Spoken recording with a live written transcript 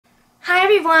Hi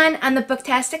everyone, I'm the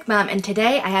Booktastic Mom, and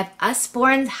today I have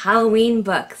Usborne's Halloween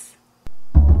books.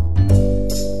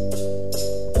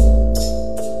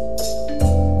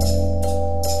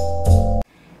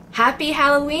 Happy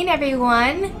Halloween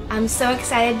everyone! I'm so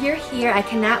excited you're here. I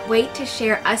cannot wait to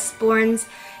share Usborne's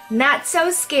not so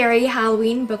scary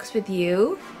Halloween books with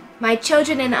you. My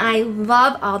children and I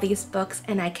love all these books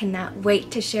and I cannot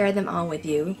wait to share them all with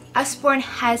you. Usborne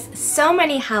has so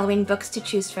many Halloween books to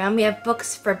choose from. We have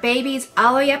books for babies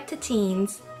all the way up to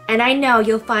teens. And I know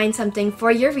you'll find something for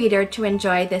your reader to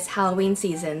enjoy this Halloween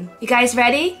season. You guys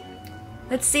ready?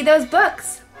 Let's see those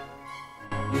books.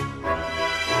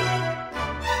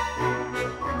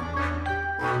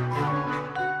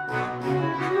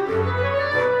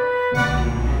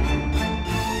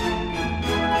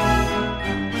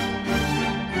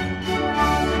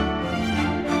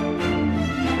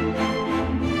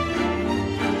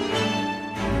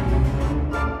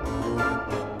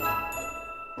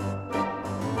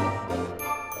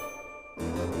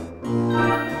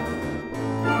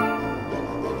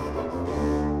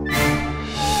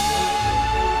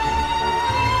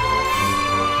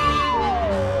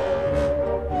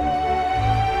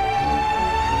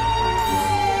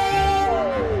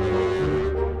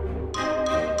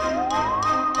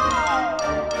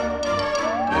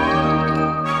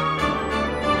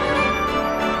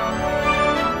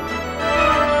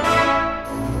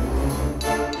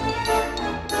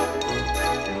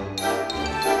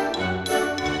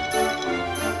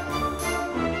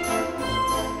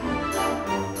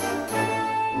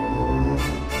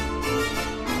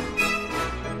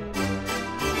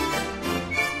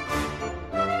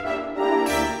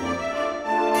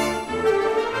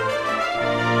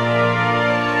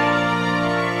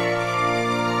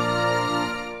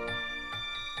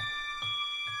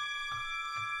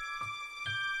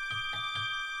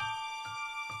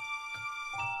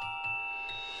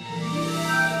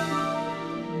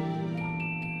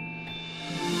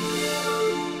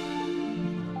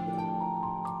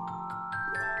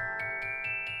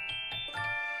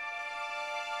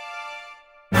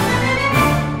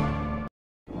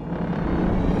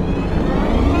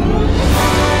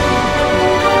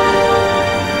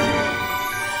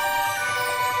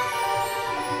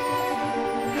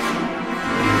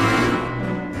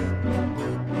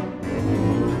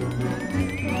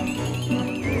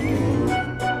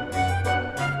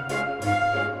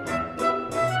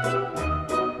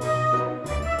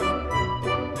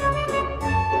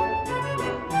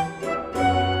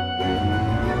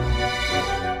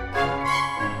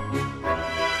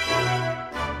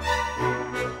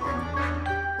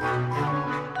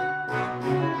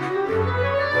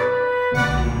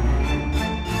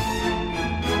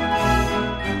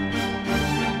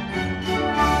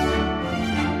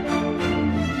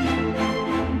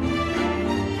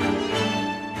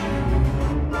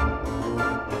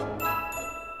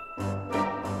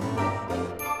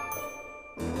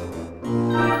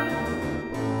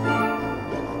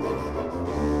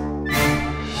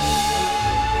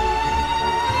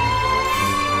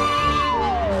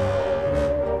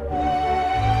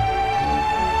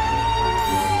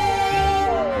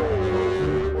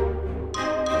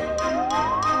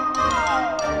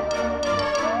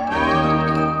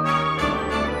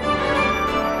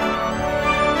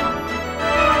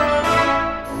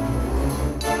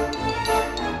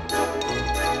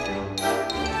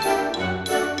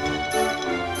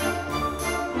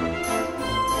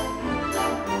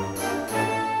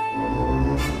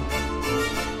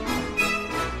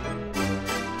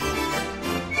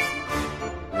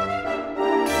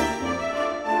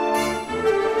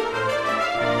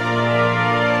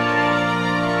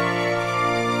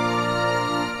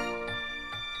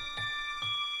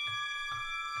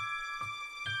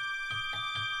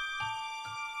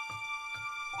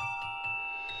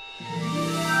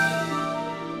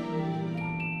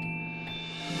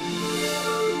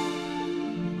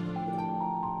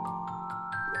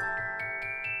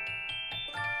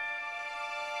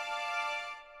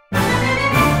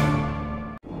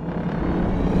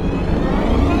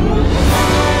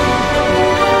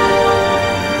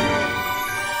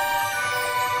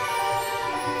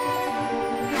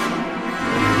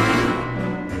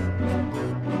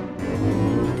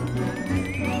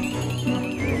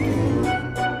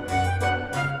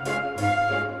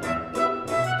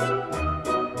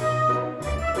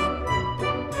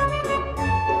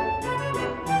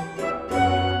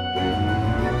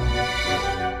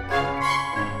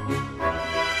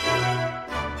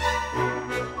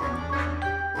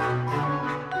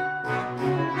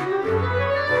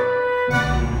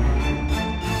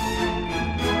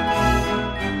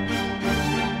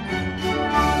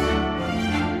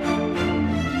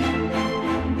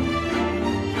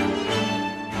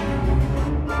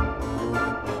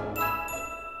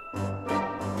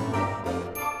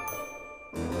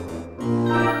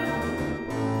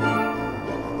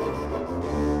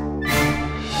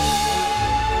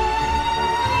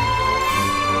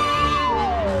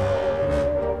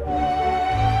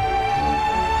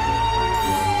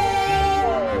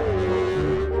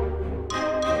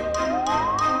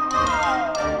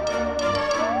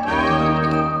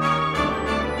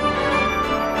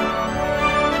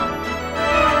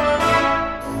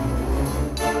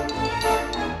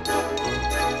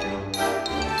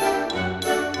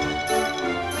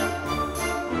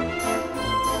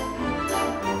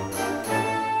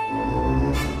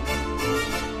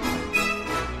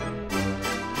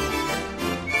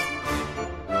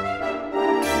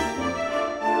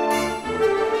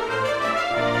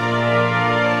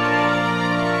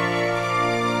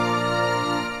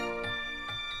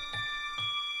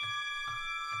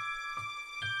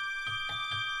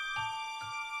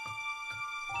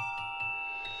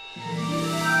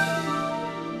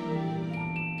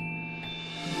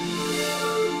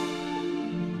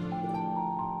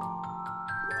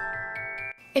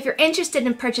 If you're interested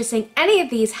in purchasing any of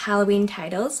these Halloween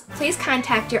titles, please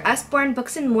contact your Usborne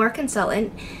Books and More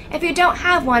consultant. If you don't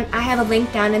have one, I have a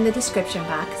link down in the description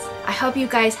box. I hope you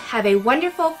guys have a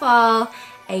wonderful fall,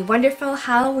 a wonderful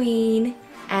Halloween,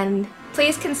 and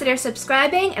please consider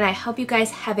subscribing, and I hope you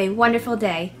guys have a wonderful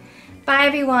day. Bye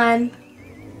everyone!